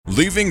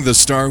Leaving the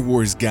Star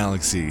Wars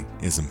galaxy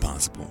is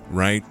impossible,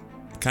 right?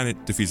 Kind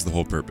of defeats the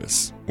whole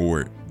purpose.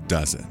 Or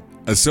does it?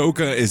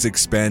 Ahsoka is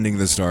expanding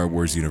the Star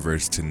Wars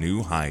universe to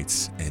new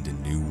heights and in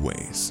new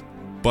ways.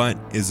 But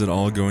is it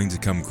all going to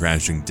come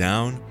crashing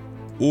down?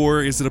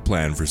 Or is it a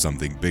plan for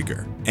something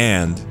bigger?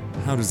 And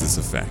how does this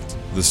affect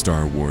the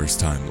Star Wars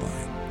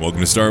timeline?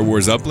 Welcome to Star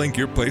Wars Uplink,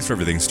 your place for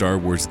everything Star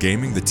Wars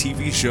gaming, the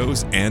TV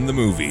shows, and the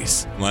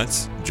movies.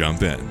 Let's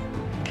jump in.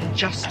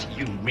 Just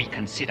you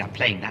reconsider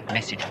playing that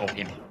message for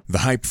him. The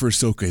hype for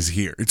Ahsoka is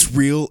here. It's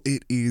real.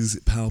 It is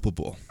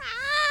palpable.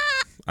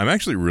 I'm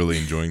actually really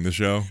enjoying the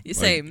show.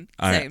 Same.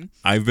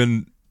 I've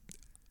been...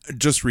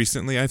 Just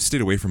recently, I've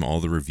stayed away from all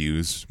the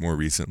reviews more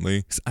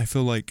recently. I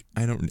feel like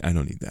I don't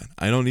need that.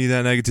 I don't need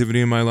that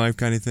negativity in my life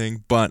kind of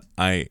thing. But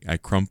I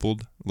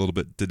crumpled a little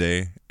bit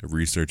today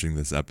researching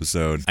this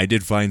episode. I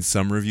did find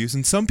some reviews,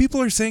 and some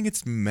people are saying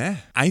it's meh.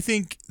 I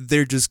think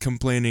they're just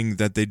complaining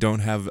that they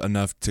don't have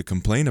enough to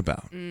complain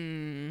about.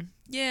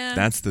 Yeah.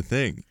 That's the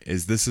thing,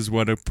 is this is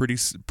what a pretty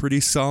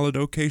solid,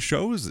 okay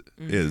show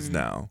is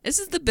now. This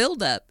is the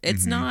build-up.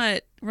 It's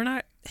not... We're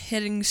not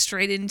heading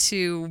straight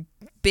into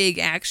big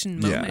action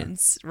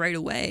moments right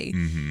away.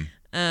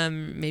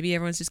 Maybe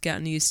everyone's just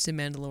gotten used to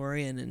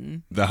Mandalorian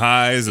and the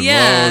highs and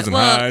lows and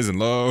highs and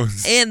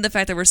lows, and the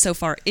fact that we're so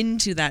far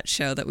into that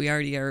show that we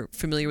already are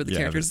familiar with the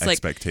characters. It's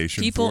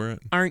expectation like people for it.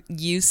 Aren't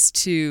used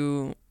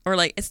to, or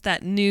like it's the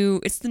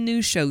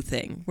new show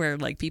thing where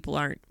like people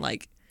aren't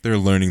like. They're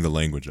learning the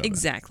language of it.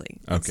 Exactly.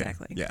 Okay.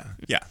 Exactly.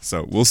 Yeah.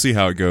 So we'll see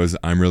how it goes.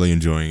 I'm really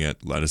enjoying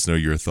it. Let us know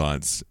your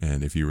thoughts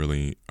and if you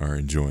really are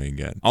enjoying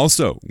it.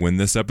 Also, when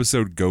this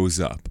episode goes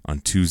up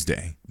on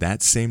Tuesday,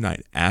 that same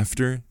night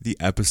after the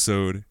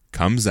episode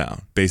comes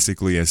out,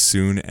 basically as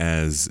soon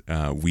as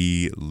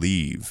we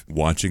leave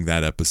watching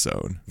that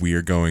episode, we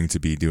are going to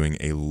be doing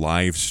a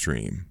live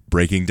stream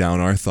breaking down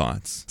our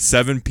thoughts.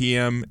 7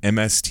 p.m.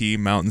 MST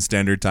Mountain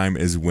Standard Time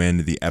is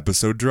when the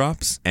episode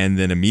drops, and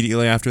then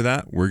immediately after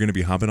that, we're going to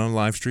be hopping on a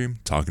live stream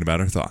talking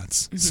about our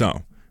thoughts.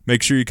 So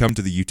make sure you come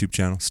to the YouTube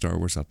channel, Star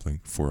Wars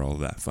Uplink, for all of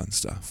that fun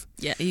stuff.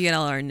 Yeah, you get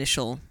all our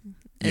initial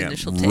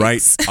takes.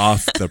 Right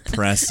off the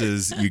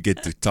presses. You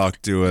get to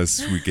talk to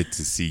us. We get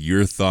to see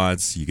your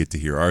thoughts. You get to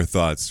hear our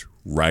thoughts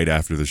right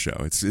after the show.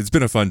 It's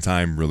been a fun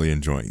time, really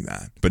enjoying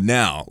that. But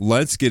now,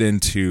 let's get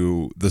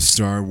into the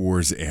Star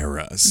Wars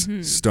eras.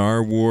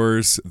 Star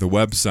Wars, the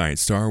website,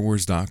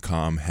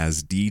 StarWars.com,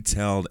 has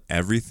detailed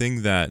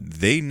everything that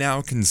they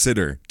now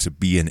consider to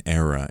be an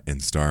era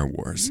in Star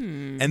Wars.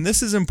 And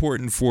this is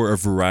important for a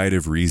variety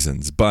of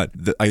reasons, but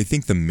I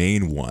think the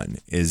main one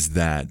is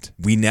that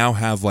we now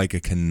have like a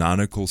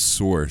canonical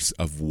source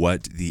of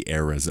what the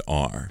eras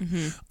are.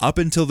 Up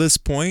until this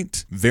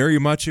point, very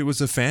much it was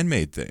a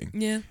fan-made thing.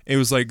 Yeah. It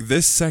was like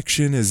this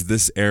section is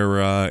this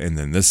era, and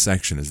then this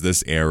section is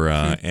this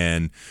era,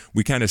 and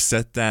we kind of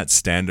set that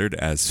standard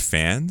as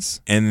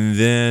fans, and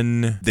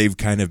then they've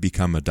kind of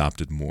become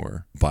adopted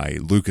more by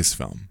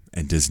Lucasfilm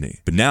and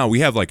Disney. But now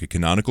we have like a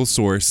canonical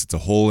source. It's a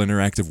whole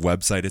interactive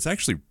website. It's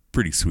actually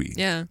pretty sweet.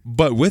 Yeah.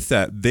 But with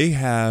that, they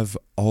have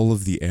all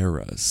of the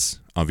eras.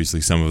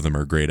 Obviously, some of them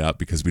are grayed out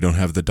because we don't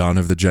have the Dawn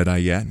of the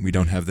Jedi yet. We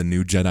don't have the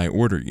New Jedi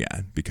Order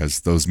yet because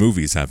those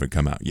movies haven't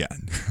come out yet.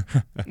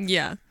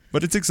 Yeah.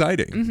 But it's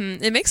exciting.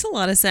 It makes a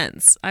lot of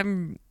sense.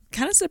 I'm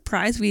kind of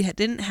surprised we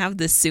didn't have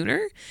this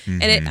sooner.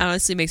 And it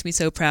honestly makes me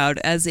so proud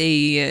as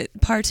a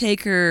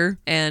partaker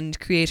and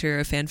creator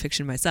of fan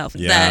fiction myself.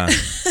 Yeah.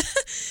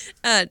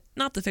 That,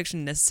 not the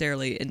fiction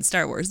necessarily in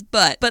Star Wars,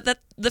 but that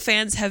the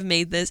fans have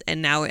made this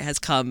and now it has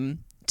come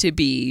to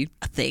be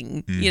a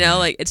thing. You know,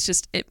 like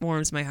it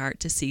warms my heart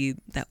to see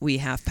that we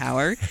have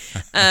power.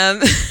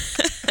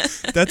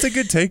 That's a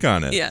good take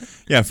on it.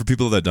 Yeah. For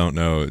people that don't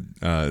know,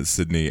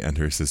 Sydney and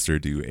her sister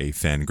do a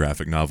fan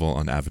graphic novel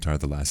on Avatar: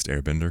 The Last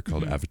Airbender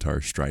called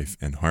Avatar: Strife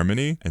and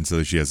Harmony, and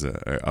so she has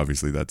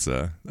obviously that's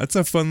a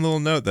fun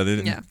little note that I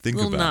didn't think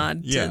little about.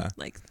 Nod to,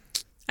 like,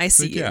 I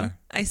see you. Yeah.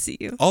 I see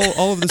you.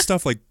 All of the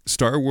stuff, like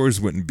Star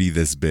Wars wouldn't be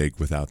this big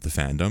without the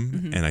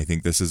fandom, and I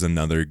think this is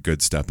another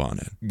good step on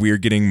it. We're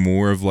getting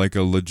more of like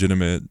a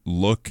legitimate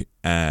look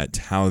at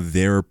how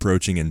they're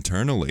approaching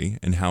internally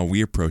and how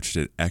we approached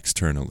it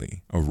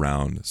externally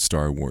around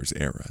Star Wars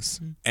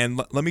eras.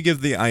 And let me give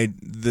they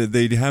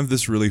have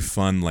this really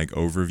fun like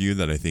overview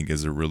that I think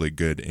is a really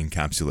good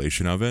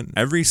encapsulation of it.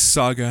 Every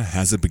saga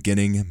has a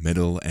beginning,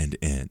 middle, and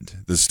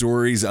end. The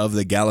stories of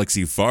the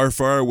galaxy far,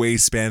 far away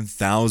span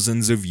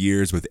thousands of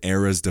years with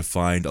eras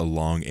defined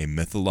along a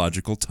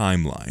mythological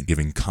timeline,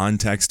 giving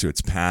context to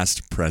its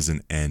past,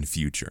 present, and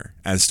future.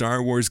 As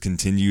Star Wars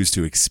continues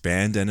to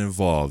expand and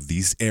evolve,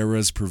 these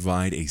eras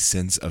provide a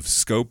sense of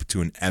scope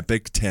to an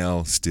epic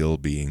tale still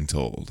being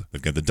told.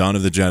 We've got the Dawn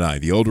of the Jedi,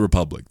 the Old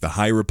Republic, the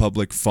High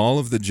Republic, Fall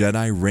of the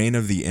Jedi, Reign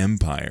of the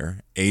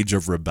Empire, Age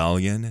of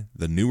Rebellion,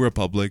 the New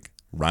Republic,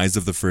 Rise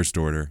of the First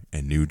Order,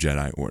 and New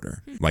Jedi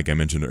Order. Like I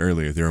mentioned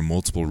earlier, there are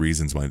multiple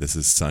reasons why this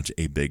is such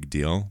a big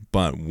deal,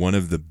 but one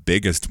of the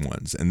biggest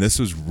ones, and this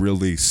was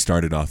really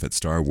started off at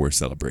Star Wars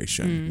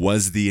Celebration,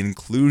 was the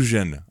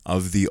inclusion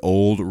of the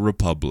Old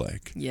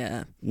Republic.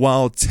 Yeah.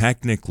 While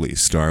technically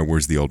Star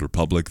Wars The Old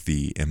Republic,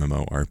 the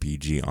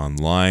MMORPG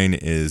online,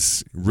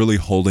 is really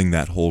holding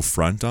that whole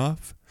front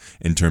off,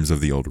 in terms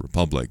of the Old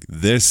Republic,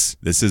 this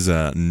is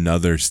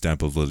another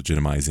step of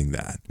legitimizing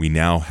that. We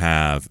now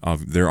have,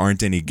 there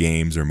aren't any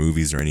games or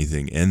movies or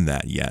anything in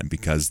that yet,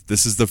 because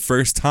this is the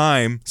first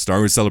time Star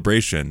Wars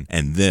Celebration,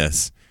 and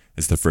this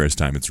is the first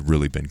time it's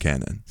really been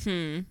canon.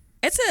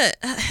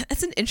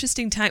 It's an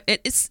interesting time.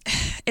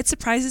 It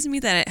surprises me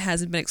that it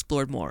hasn't been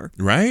explored more.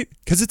 Right?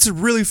 Because it's a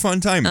really fun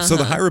time. So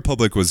the High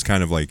Republic was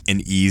kind of like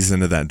an ease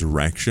into that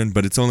direction,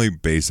 but it's only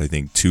based, I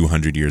think,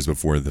 200 years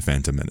before the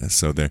Phantom Menace.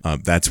 So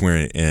that's where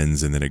it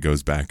ends, and then it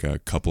goes back a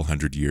couple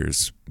hundred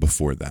years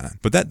before that.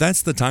 But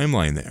that's the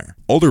timeline there.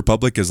 Old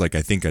Republic is like,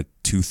 I think, a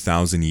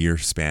 2,000-year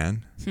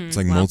span. It's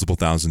like multiple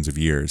thousands of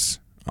years.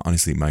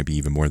 Honestly, it might be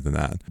even more than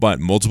that. But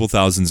multiple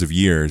thousands of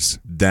years,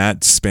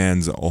 that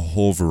spans a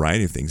whole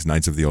variety of things.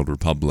 Knights of the Old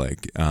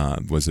Republic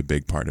was a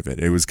big part of it.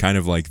 It was kind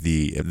of like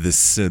the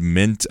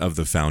cement of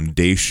the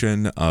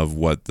foundation of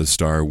what the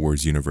Star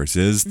Wars universe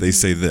is. They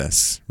say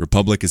this: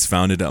 Republic is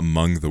founded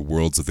among the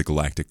worlds of the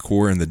galactic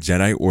core, and the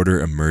Jedi Order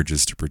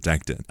emerges to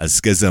protect it. A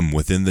schism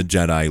within the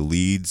Jedi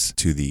leads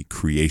to the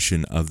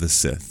creation of the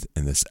Sith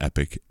in this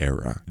epic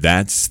era.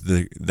 That's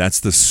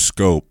the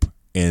scope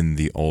in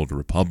the Old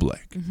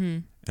Republic.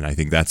 And I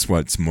think that's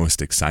what's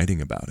most exciting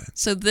about it.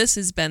 So this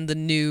has been the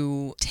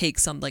new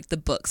takes on like the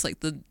books, like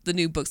the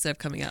new books that have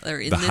coming out. That are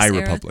in the this High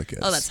era. Republic is.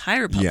 Oh, that's High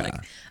Republic.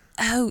 Yeah.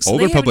 Oh, so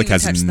Old they Republic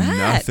haven't has even touched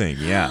that. nothing.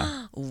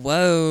 Yeah.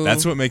 Whoa.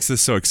 That's what makes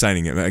this so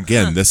exciting.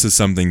 Again, this is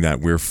something that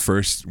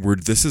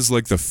this is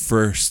like the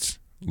first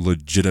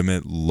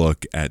legitimate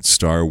look at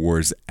Star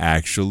Wars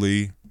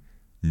actually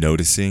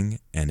noticing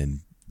and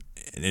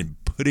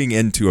putting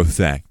into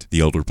effect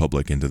the Old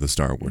Republic into the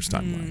Star Wars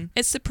timeline.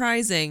 It's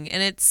surprising,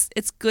 and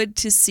it's good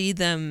to see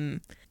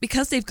them,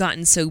 because they've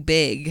gotten so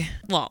big.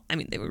 Well, I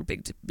mean, they were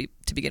big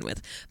to begin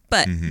with,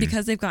 but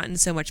because they've gotten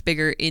so much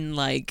bigger in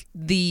like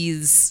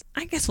these,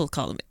 I guess we'll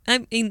call them,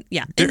 I mean,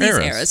 yeah, in these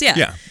eras. Yeah.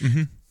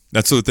 Yeah.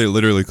 That's what they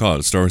literally call it,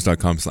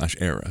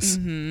 StarWars.com/eras.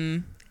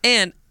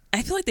 And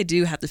I feel like they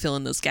do have to fill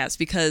in those gaps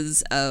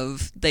because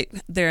of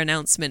their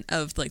announcement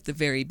of like the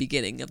very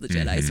beginning of the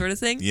Jedi sort of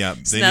thing. Yeah,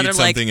 so they now need they're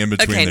something like, in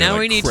between. Okay, now like,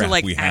 we need to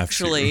like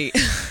actually,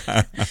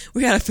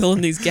 we got to fill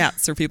in these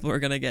gaps or people are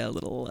gonna get a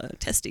little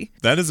testy.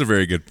 That is a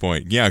very good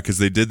point. Yeah, because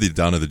they did the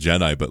Dawn of the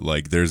Jedi, but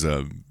like there's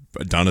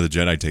Dawn of the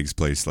Jedi takes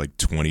place like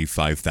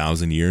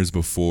 25,000 years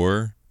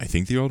before, I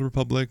think, the Old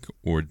Republic,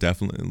 or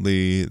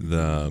definitely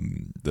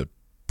the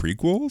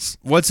prequels?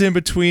 What's in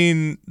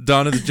between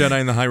Dawn of the Jedi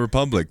and the High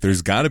Republic?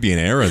 There's got to be an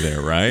era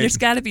there, right? There's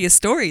got to be a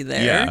story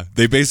there. Yeah.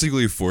 They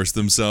basically forced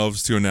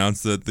themselves to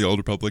announce that the Old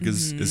Republic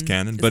is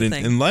canon. But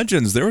in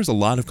Legends, there was a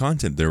lot of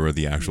content. There were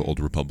the actual Old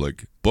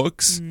Republic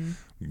books,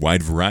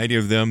 wide variety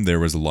of them. There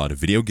was a lot of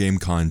video game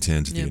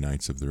content, the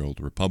Knights of the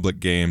Old Republic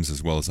games,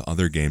 as well as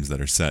other games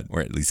that are set,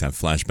 or at least have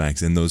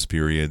flashbacks in those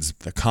periods.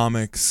 The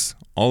comics,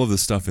 all of the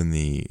stuff in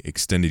the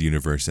extended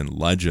universe and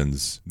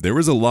Legends, there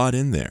was a lot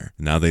in there.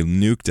 Now they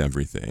nuked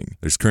everything.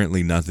 There's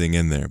currently nothing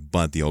in there,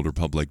 but the Old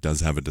Republic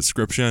does have a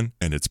description,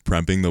 and it's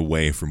prepping the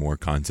way for more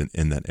content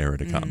in that era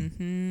to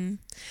come.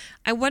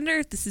 I wonder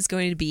if this is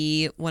going to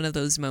be one of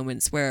those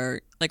moments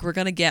where like we're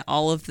going to get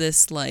all of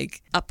this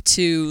like up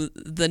to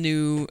the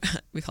new,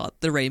 we call it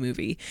the Rey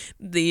movie,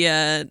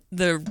 the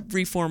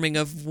reforming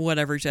of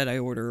whatever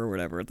Jedi Order or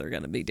whatever they're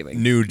going to be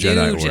doing. New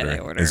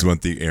Jedi Order is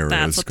what the era is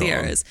called. That's what the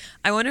era is.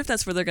 I wonder if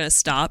that's where they're going to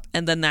stop,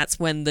 and then that's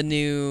when the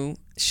new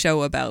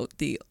show about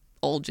the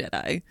old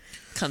Jedi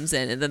comes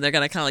in, and then they're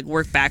going to kind of like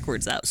work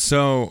backwards out.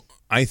 So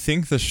I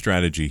think the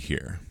strategy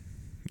here,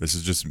 this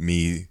is just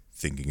me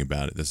thinking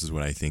about it, this is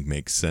what I think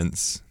makes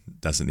sense.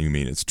 Doesn't even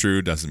mean it's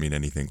true, doesn't mean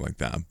anything like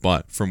that.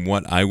 But from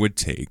what I would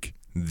take,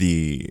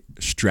 the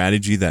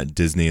strategy that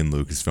Disney and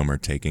Lucasfilm are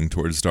taking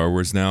towards Star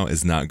Wars now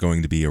is not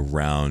going to be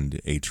around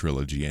a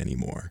trilogy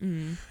anymore.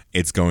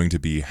 It's going to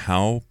be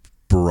how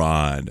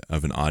broad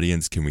of an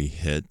audience can we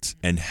hit,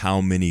 and how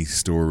many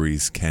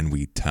stories can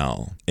we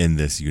tell in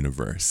this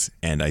universe.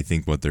 And I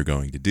think what they're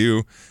going to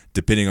do,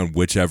 depending on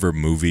whichever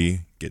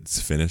movie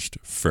gets finished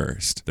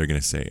first, they're going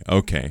to say,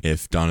 okay,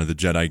 if Dawn of the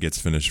Jedi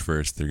gets finished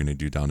first, they're going to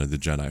do Dawn of the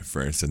Jedi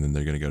first, and then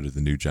they're going to go to the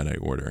New Jedi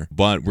Order.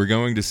 But we're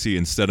going to see,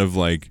 instead of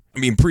like, I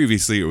mean,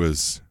 previously it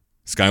was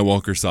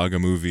Skywalker Saga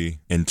movie,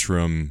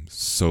 interim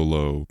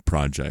solo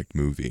project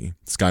movie,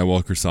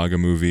 Skywalker Saga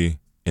movie,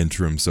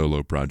 interim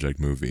solo project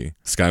movie,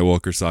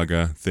 Skywalker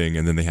Saga thing,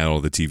 and then they had all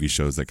the TV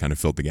shows that kind of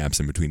filled the gaps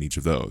in between each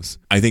of those.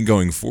 I think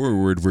going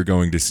forward, we're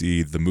going to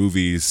see the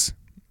movies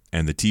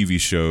and the TV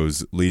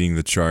shows leading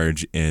the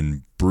charge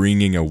in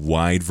bringing a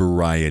wide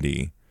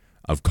variety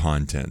of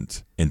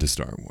content into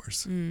Star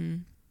Wars.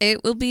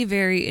 It will be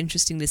very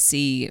interesting to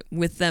see,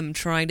 with them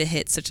trying to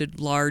hit such a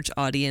large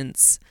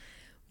audience,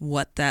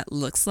 what that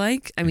looks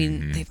like. I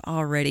mean, they've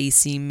already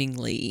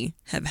seemingly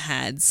have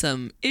had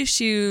some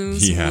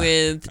issues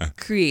with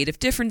creative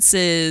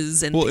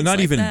differences and things not like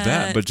even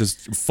that, but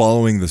just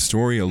following the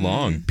story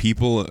along.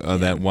 People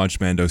that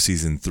watch Mando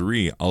season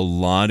 3, a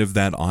lot of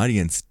that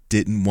audience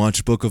didn't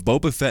watch Book of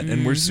Boba Fett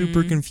and were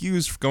super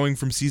confused going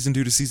from season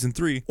 2 to season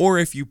 3. Or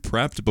if you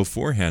prepped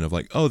beforehand of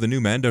like, oh, the new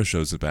Mando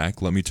show's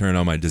back, let me turn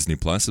on my Disney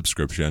Plus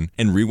subscription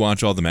and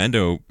rewatch all the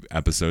Mando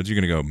episodes, you're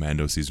going to go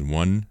Mando season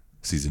 1,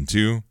 season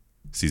 2,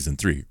 season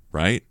 3,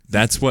 right?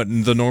 That's what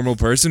the normal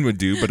person would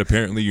do, but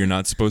apparently you're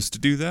not supposed to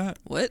do that.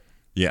 What?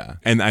 Yeah,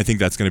 and I think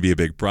that's going to be a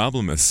big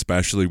problem,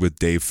 especially with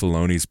Dave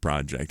Filoni's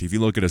project. If you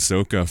look at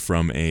Ahsoka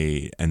from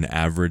an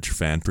average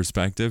fan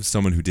perspective,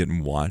 someone who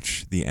didn't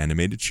watch the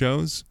animated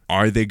shows,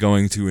 are they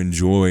going to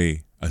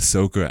enjoy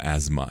Ahsoka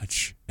as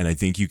much? And I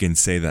think you can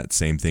say that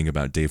same thing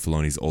about Dave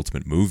Filoni's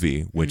Ultimate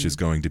Movie, which is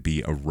going to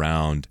be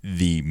around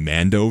the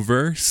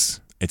Mandoverse.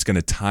 It's going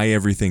to tie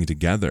everything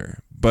together.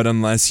 But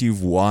unless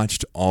you've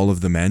watched all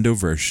of the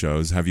Mandoverse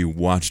shows, have you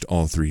watched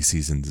all 3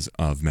 seasons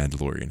of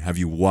Mandalorian? Have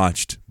you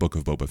watched Book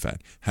of Boba Fett?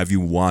 Have you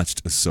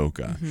watched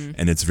Ahsoka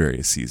and its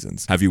various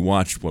seasons? Have you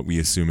watched what we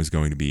assume is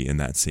going to be in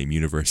that same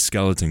universe,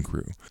 Skeleton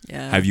Crew?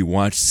 Yeah. Have you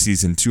watched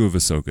season 2 of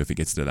Ahsoka if it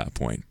gets to that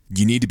point?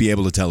 You need to be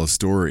able to tell a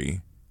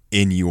story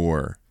in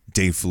your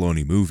Dave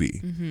Filoni movie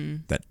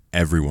that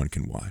everyone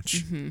can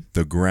watch.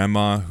 The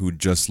grandma who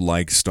just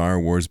likes Star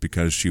Wars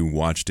because she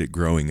watched it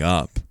growing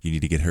up, you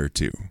need to get her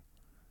too.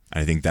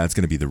 I think that's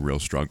going to be the real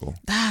struggle.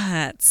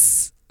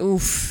 That's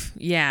oof.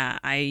 Yeah,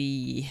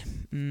 I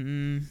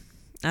don't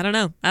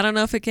know. I don't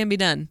know if it can be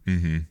done.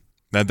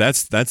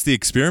 That's the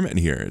experiment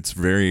here. It's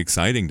very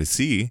exciting to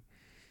see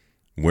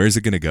where's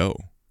it going to go.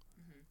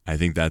 I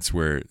think that's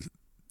where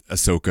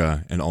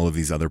Ahsoka and all of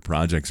these other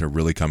projects are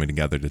really coming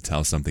together to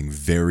tell something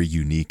very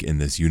unique in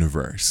this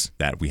universe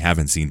that we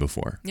haven't seen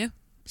before. Yeah.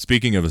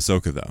 Speaking of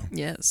Ahsoka, though,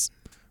 Yes.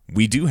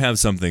 we do have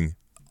something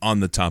on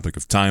the topic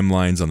of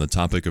timelines, on the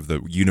topic of the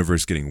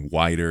universe getting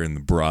wider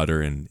and broader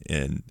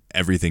and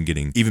everything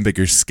getting even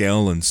bigger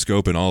scale and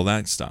scope and all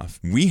that stuff.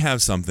 We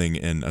have something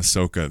in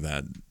Ahsoka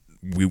that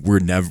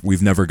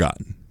we've never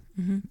gotten.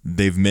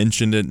 They've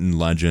mentioned it in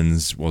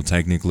Legends. Well,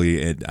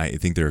 technically, I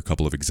think there are a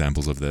couple of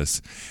examples of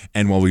this.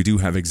 And while we do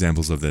have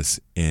examples of this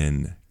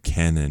in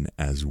canon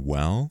as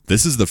well,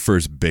 this is the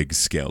first big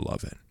scale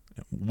of it.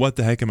 What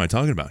the heck am I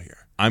talking about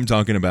here? I'm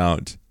talking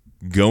about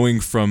going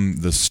from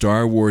the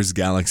Star Wars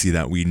galaxy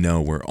that we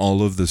know, where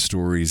all of the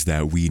stories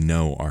that we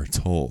know are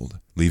told,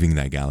 leaving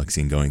that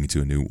galaxy and going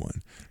to a new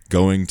one,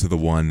 going to the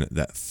one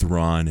that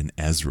Thrawn and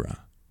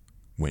Ezra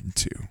went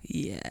to.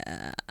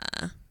 Yeah.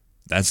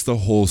 That's the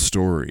whole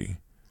story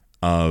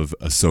of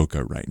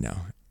Ahsoka right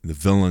now. The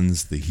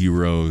villains, the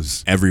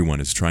heroes,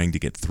 everyone is trying to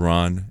get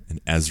Thrawn and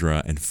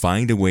Ezra and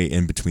find a way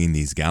in between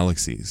these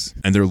galaxies.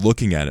 And they're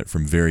looking at it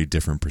from very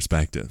different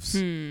perspectives.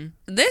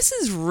 This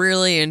is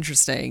really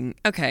interesting.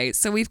 Okay,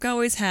 so we've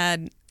always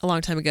had, a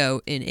long time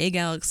ago, in a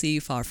galaxy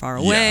far, far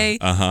away.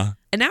 Yeah,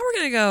 And now we're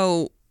going to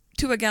go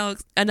to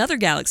another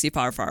galaxy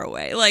far, far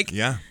away. Like,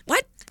 yeah.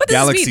 What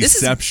does this mean?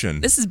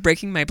 Galaxyception. This is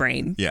breaking my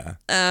brain. Yeah.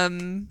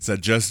 So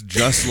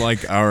just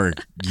like our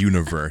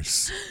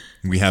universe,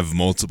 we have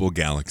multiple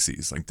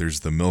galaxies. Like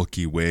there's the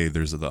Milky Way,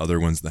 there's the other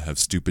ones that have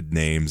stupid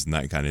names and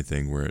that kind of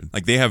thing, where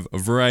like they have a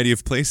variety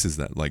of places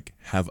that like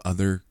have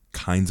other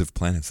kinds of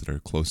planets that are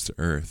close to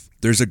Earth.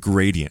 There's a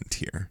gradient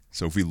here.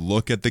 So if we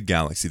look at the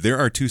galaxy, there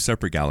are 2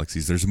 separate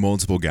galaxies. There's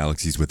multiple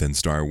galaxies within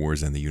Star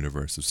Wars and the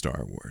universe of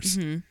Star Wars.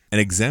 An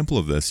example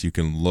of this, you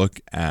can look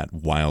at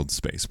Wild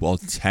Space. While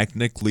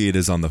technically it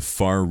is on the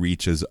far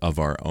reaches of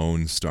our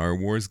own Star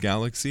Wars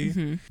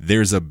galaxy,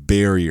 there's a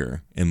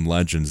barrier in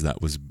Legends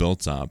that was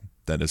built up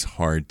that is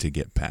hard to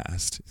get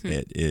past.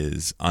 It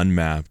is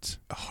unmapped,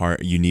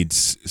 hard. You need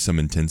some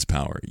intense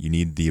power. You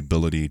need the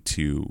ability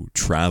to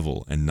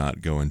travel and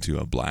not go into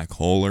a black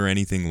hole or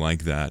anything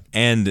like that.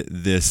 And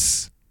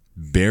this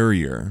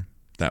barrier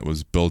that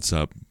was built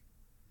up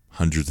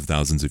hundreds of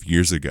thousands of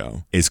years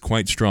ago is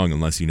quite strong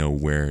unless you know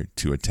where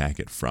to attack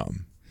it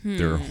from.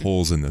 There are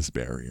holes in this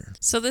barrier.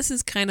 So this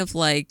is kind of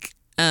like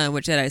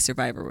what Jedi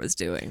Survivor was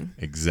doing.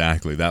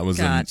 Exactly. That was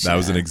Gotcha.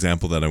 an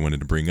example that I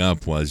wanted to bring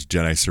up. Was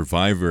Jedi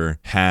Survivor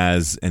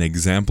has an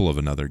example of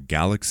another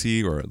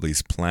galaxy or at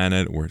least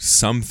planet or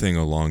something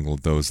along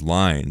those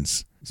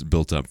lines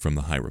built up from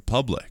the High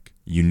Republic.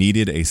 You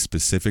needed a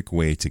specific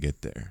way to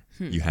get there.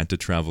 You had to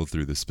travel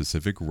through the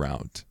specific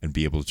route and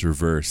be able to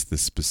traverse the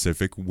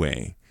specific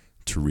way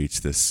to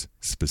reach this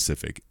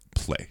specific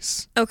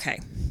place. Okay,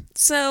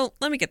 so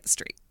let me get this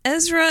straight.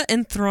 Ezra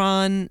and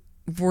Thrawn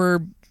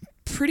were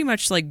pretty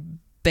much like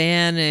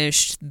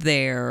banished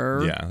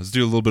there. Yeah, let's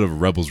do a little bit of a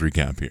Rebels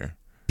recap here.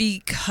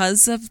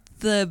 Because of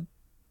the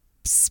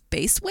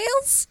space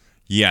whales?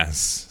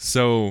 Yes.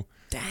 So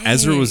Dang.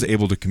 Ezra was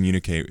able to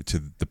communicate to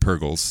the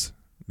Purgles,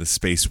 the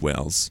space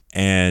whales,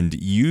 and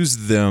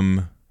use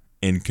them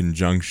in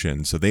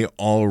conjunction. So they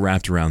all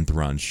wrapped around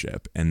Thrawn's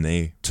ship, and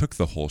they took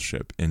the whole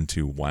ship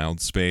into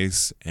wild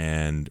space,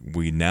 and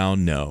we now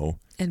know...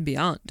 And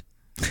beyond.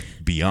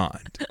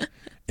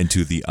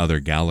 into the other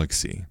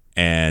galaxy.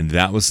 And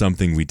that was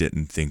something we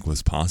didn't think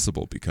was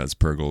possible because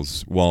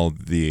Purgles, while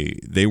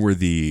they were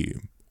the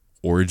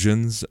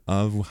origins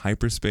of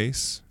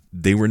hyperspace,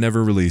 they were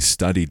never really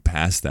studied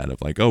past that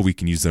of like, oh, we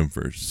can use them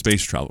for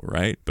space travel,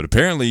 right? But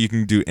apparently you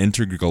can do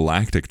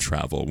intergalactic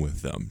travel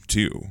with them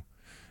too.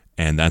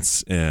 And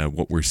that's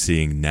what we're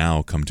seeing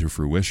now come to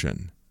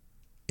fruition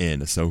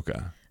in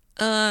Ahsoka.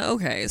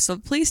 Okay, so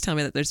please tell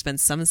me that there's been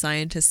some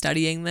scientist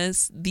studying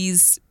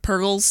these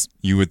Purgles.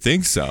 You would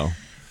think so.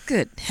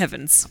 Good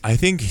heavens. I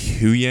think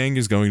Huyang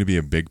is going to be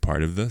a big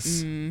part of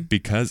this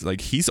because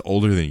like he's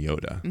older than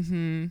Yoda.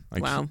 Mm-hmm.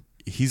 Like, wow.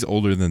 He's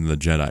older than the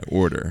Jedi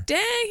Order.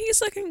 Dang, he's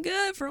looking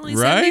good for only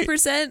Right?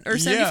 70% or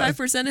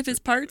 75% of his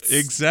parts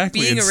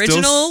Exactly. being And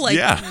original. still, like,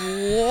 yeah.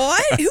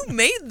 what? Who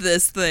made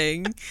this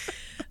thing?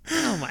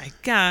 Oh my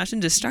gosh,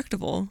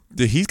 indestructible.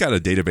 He's got a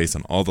database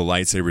on all the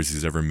lightsabers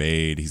he's ever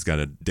made. He's got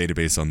a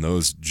database on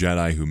those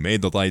Jedi who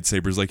made the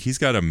lightsabers. Like, he's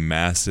got a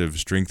massive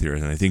strength here,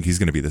 and I think he's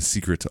going to be the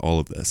secret to all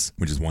of this,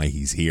 which is why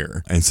he's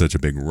here in such a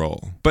big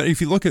role. But if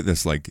you look at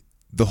this, like,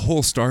 the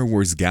whole Star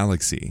Wars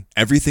galaxy,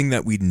 everything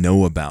that we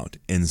know about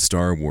in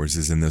Star Wars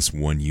is in this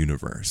one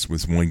universe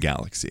with one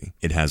galaxy.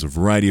 It has a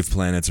variety of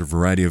planets, a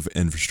variety of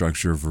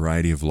infrastructure, a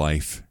variety of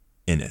life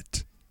in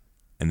it.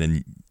 And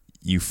then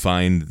you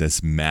find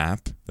this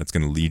map that's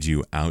going to lead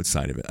you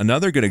outside of it.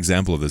 Another good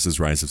example of this is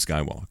Rise of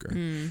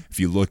Skywalker. If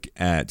you look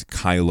at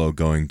Kylo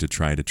going to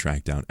try to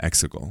track down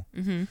Exegol,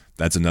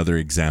 that's another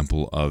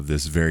example of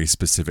this very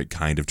specific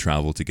kind of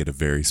travel to get a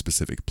very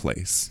specific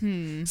place.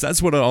 So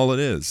that's what all it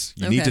is.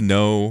 You need to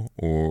know,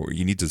 or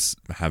you need to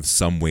have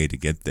some way to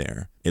get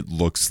there. It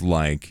looks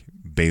like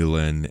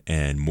Balin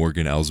and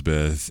Morgan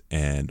Elsbeth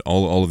and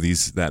all of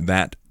these, that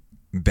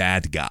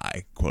bad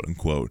guy, quote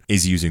unquote,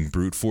 is using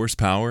brute force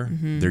power.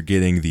 They're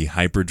getting the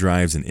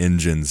hyperdrives and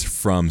engines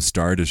from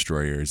Star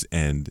Destroyers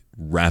and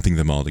wrapping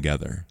them all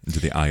together into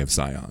the Eye of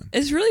Sion.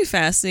 It's really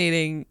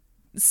fascinating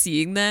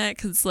seeing that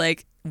because,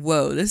 like,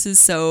 whoa, this is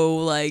so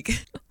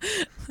like,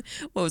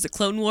 what was it,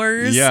 Clone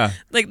Wars? Yeah.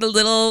 Like the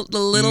little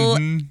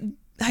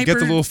You get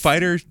the little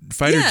fighter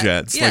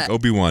jets like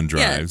Obi-Wan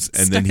drives,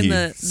 and then he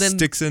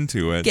sticks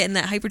into it. Getting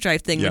that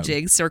hyperdrive thing with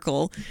Jig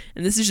circle,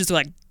 and this is just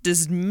like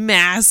this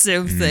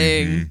massive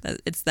thing.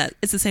 It's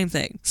the same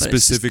thing, but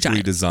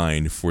specifically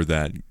designed for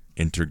that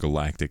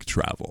intergalactic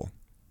travel.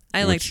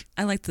 I like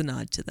the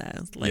nod to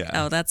that. Like,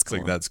 oh, that's cool.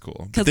 Like, that's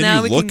cool. Because then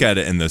now you look at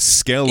it, and the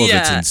scale of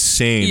it's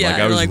insane. Yeah,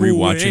 like, I was like,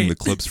 rewatching the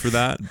clips for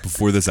that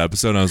before this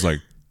episode, and I was like,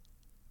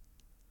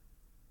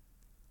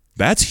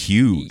 that's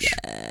huge.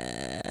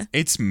 Yeah.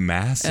 It's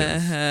massive.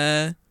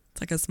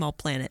 It's like a small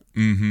planet.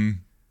 Mm-hmm.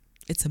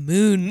 It's a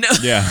moon. No.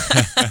 Yeah.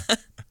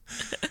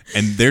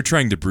 And they're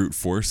trying to brute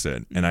force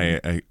it. And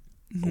I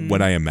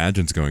what I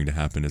imagine is going to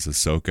happen is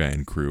Ahsoka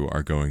and crew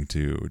are going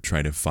to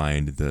try to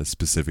find the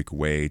specific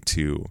way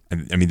to,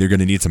 I mean, they're going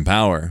to need some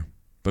power,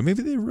 but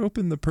maybe they rope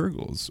in the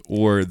Purgles.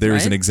 Or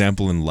there's an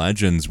example in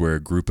Legends where a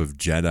group of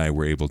Jedi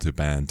were able to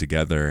band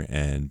together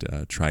and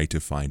try to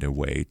find a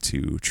way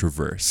to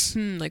traverse.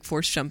 Like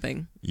force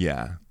jumping.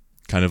 Yeah.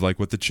 Kind of like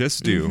what the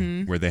Chiss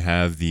do, where they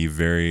have the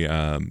very,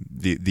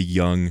 the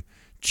young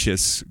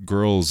Chiss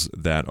girls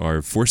that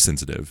are force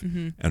sensitive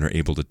and are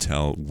able to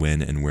tell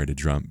when and where to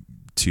jump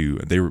to.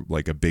 They were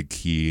like a big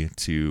key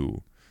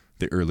to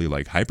the early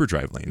like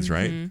hyperdrive lanes,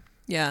 right?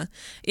 Yeah,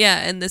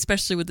 and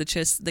especially with the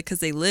Chiss, because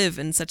they live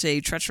in such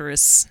a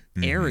treacherous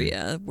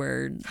area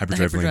where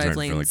hyperdrive lanes aren't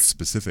for, like,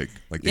 specific,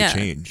 like they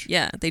change.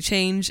 Yeah, they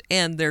change,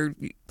 and they're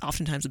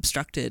oftentimes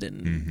obstructed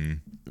and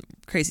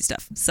crazy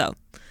stuff. So,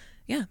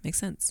 yeah, makes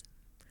sense.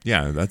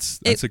 Yeah,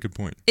 that's a good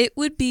point. It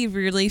would be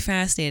really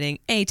fascinating,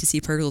 to see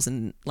Purgles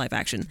in live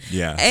action.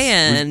 Yeah,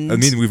 and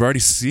we've already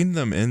seen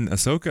them in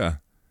Ahsoka.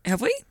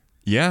 Have we?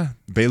 Yeah,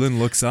 Balin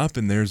looks up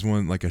and there's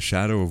one, like a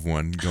shadow of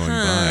one going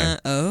by.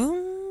 Oh.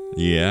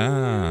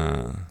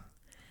 Yeah.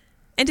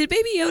 And did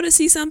Baby Yoda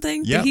see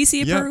something? Yep, did he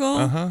see a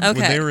Purgle? Okay.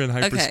 When they were in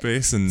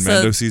hyperspace in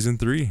Mando Season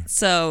 3.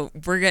 So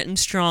we're getting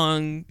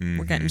strong.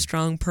 We're getting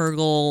strong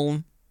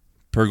Purgle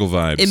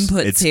vibes.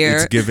 Inputs here.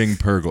 It's giving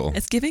Purgle.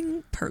 It's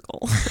giving Purgle.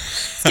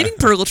 It's giving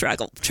Purgle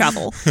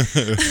travel.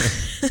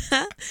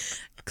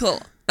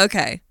 Cool.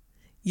 Okay.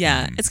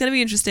 Yeah, it's going to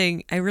be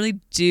interesting. I really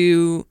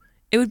do.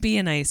 It would be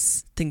a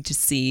nice thing to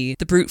see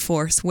the brute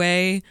force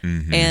way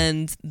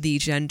and the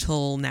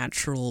gentle,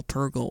 natural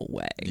Purgle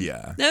way.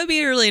 Yeah. That would be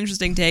a really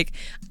interesting take.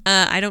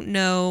 I don't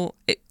know.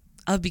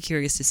 I'll be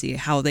curious to see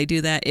how they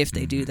do that, if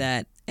they do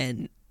that,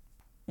 and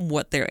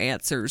what their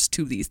answers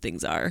to these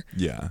things are.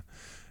 Yeah.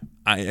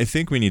 I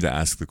think we need to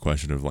ask the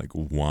question of, like,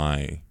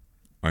 why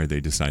are they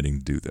deciding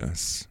to do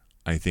this?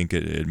 I think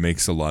it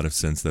makes a lot of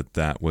sense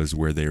that was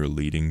where they were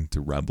leading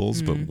to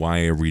Rebels, but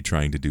why are we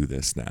trying to do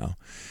this now?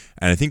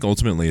 And I think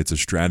ultimately it's a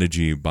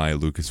strategy by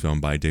Lucasfilm,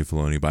 by Dave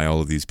Filoni, by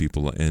all of these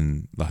people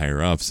in the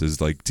higher ups,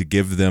 is like to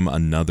give them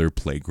another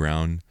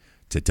playground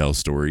to tell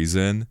stories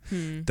in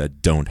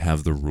that don't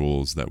have the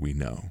rules that we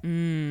know.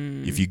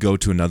 If you go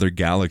to another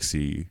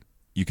galaxy,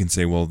 you can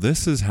say, well,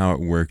 this is how it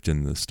worked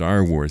in the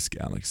Star Wars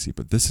galaxy,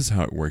 but this is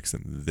how it works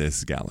in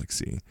this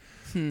galaxy.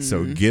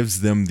 So it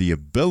gives them the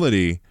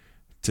ability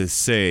to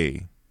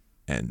say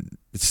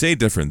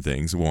different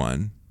things,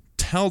 one,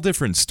 tell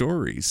different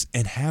stories,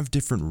 and have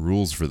different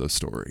rules for those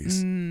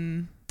stories.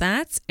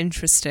 That's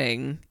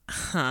interesting.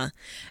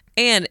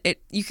 And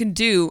you can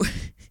do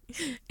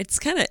it's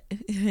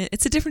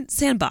a different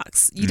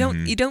sandbox. You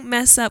don't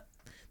mess up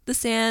the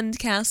sand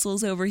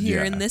castles over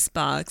here in this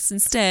box.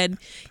 Instead,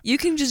 you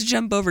can just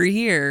jump over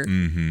here.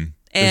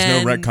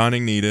 There's no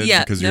retconning needed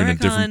because you're in a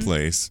different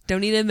place.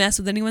 Don't need to mess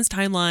with anyone's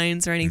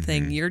timelines or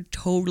anything. You're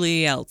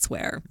totally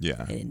elsewhere.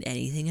 Yeah. And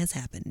anything has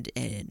happened,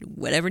 and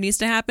whatever needs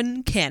to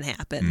happen can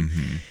happen.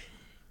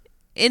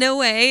 In a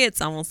way, it's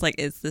almost like,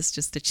 is this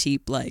just a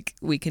cheap, like,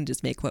 we can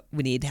just make what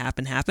we need to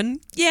happen?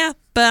 Yeah,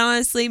 but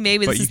honestly,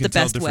 maybe this is the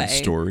best way. But you can tell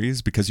different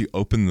stories because you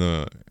open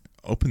the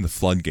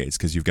floodgates,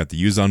 because you've got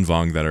the Yuzan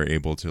Vong that are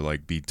able to,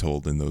 like, be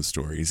told in those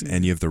stories,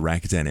 and you have the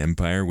Rakuten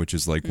Empire, which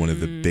is like one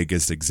of the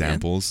biggest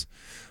examples.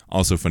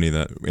 Also funny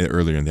that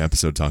earlier in the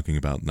episode, talking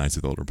about Knights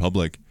of the Old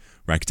Republic,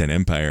 Rakuten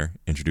Empire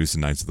introduced the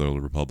Knights of the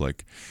Old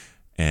Republic,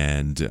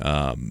 and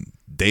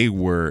they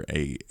were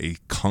a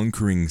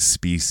conquering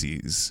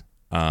species,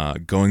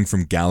 going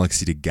from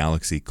galaxy to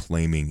galaxy,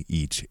 claiming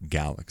each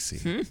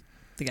galaxy.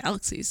 The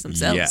galaxies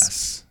themselves.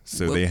 Yes.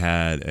 So they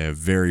had a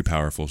very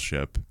powerful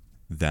ship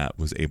that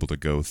was able to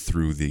go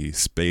through the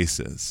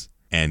spaces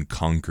and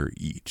conquer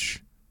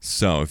each.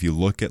 So if you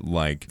look at,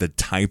 like, the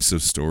types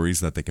of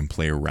stories that they can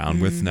play around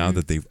with now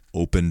that they've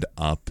opened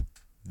up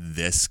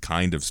this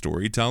kind of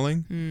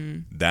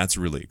storytelling, that's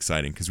really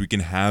exciting, because we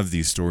can have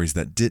these stories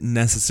that didn't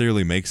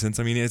necessarily make sense.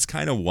 I mean, it's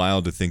kind of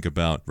wild to think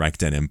about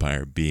Rakuten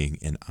Empire being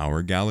in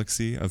our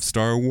galaxy of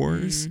Star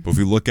Wars, but if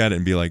we look at it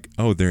and be like,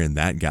 oh, they're in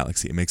that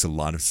galaxy, it makes a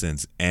lot of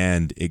sense,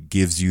 and it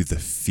gives you the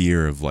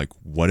fear of, like,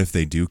 what if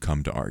they do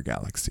come to our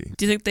galaxy?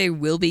 Do you think they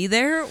will be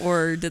there,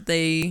 or did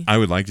they... I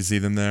would like to see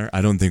them there.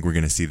 I don't think we're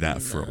going to see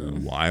that for a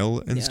while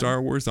in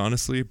Star Wars,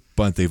 honestly,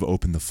 but they've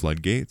opened the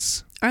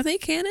floodgates. Are they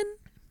canon?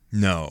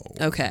 No.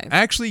 Okay.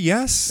 Actually,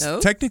 yes. Oh?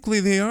 Technically,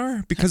 they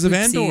are, because of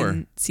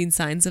Andor. Seen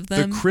signs of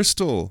them? The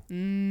crystal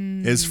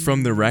is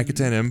from the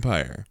Rakuten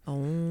Empire.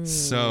 Oh.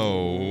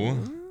 So,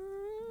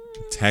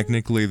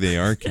 technically, they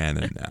are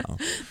canon now.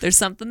 There's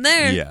something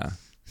there. Yeah.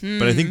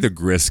 But I think the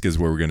Grisk is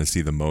where we're going to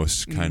see the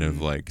most kind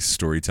of, like,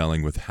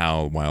 storytelling with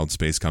how Wild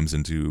Space comes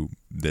into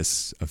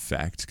this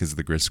effect. Because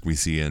the Grisk we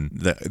see in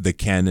the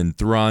canon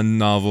Thrawn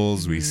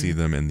novels, we see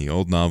them in the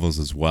old novels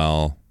as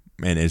well.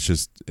 And it's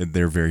just,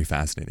 they're very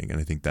fascinating.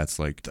 And I think that's,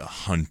 like, the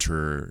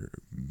hunter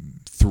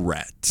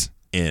threat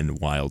in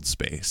Wild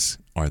Space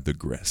are the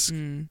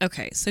Grisk.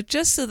 Okay, so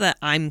just so that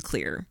I'm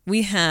clear,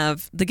 we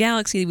have the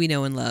galaxy we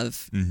know and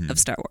love of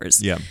Star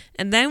Wars. Yeah.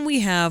 And then we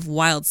have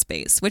Wild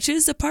Space, which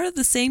is a part of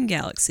the same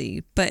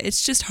galaxy, but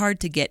it's just hard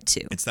to get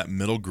to. It's that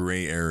middle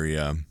gray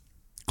area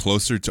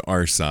closer to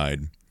our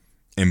side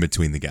in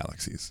between the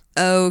galaxies.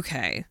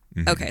 Okay.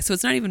 Okay, so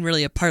it's not even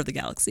really a part of the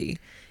galaxy.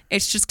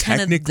 It's just kind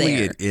of there. Technically,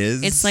 it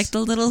is. It's like the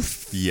little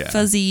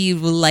fuzzy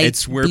light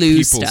it's where blue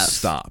people stuff.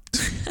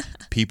 stopped.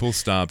 People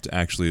stopped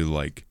actually,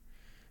 like,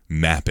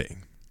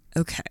 mapping.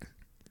 Okay.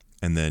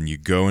 And then you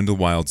go into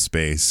Wild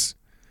Space.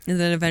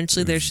 And then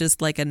eventually there's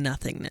just like a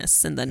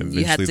nothingness. And then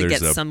Eventually you have to there's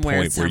get a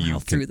somewhere point where somehow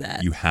through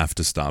that. You have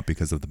to stop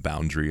because of the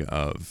boundary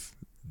of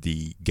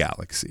the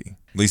galaxy.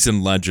 At least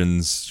in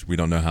Legends, we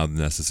don't know how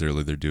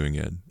necessarily they're doing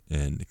it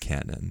in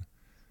canon.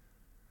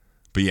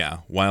 But yeah,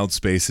 Wild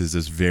Space is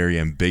this very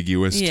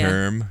ambiguous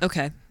term.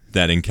 Okay.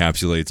 That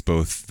encapsulates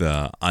both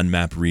the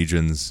unmapped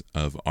regions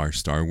of our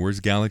Star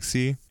Wars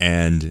galaxy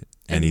and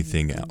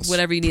anything else.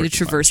 Whatever you need to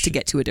traverse to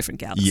get to a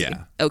different galaxy.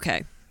 Yeah.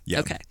 Okay.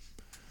 Yeah. Okay.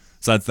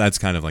 So that's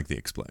kind of like the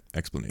explanation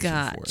for it.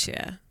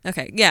 Gotcha.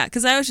 Okay. Yeah,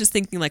 because I was just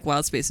thinking like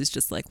Wild Space is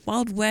just like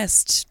Wild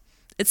West.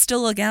 It's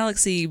still a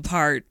galaxy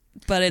part,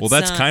 but it's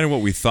that's kind of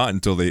what we thought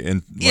until they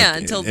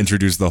until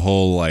introduced the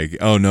whole, like,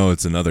 oh no,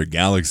 it's another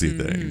galaxy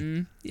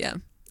thing. Yeah.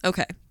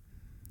 Okay.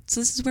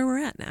 So this is where we're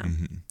at now.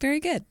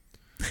 Very good.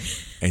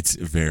 It's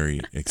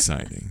very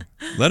exciting.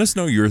 Let us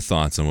know your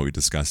thoughts on what we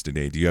discussed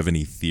today. Do you have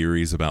any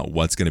theories about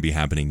what's going to be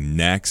happening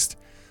next?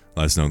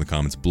 Let us know in the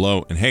comments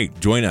below. And hey,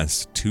 join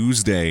us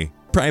Tuesday,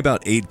 probably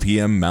about 8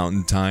 p.m.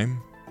 Mountain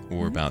Time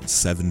or about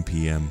 7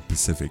 p.m.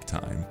 Pacific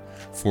Time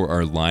for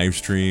our live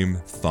stream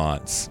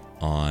thoughts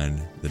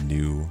on the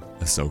new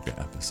Ahsoka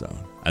episode.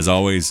 As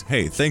always,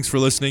 hey, thanks for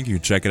listening. You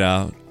can check it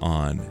out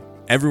on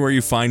everywhere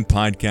you find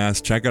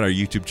podcasts. Check out our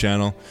YouTube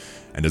channel.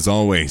 And as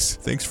always,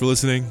 thanks for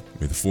listening.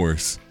 May the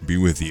Force be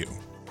with you.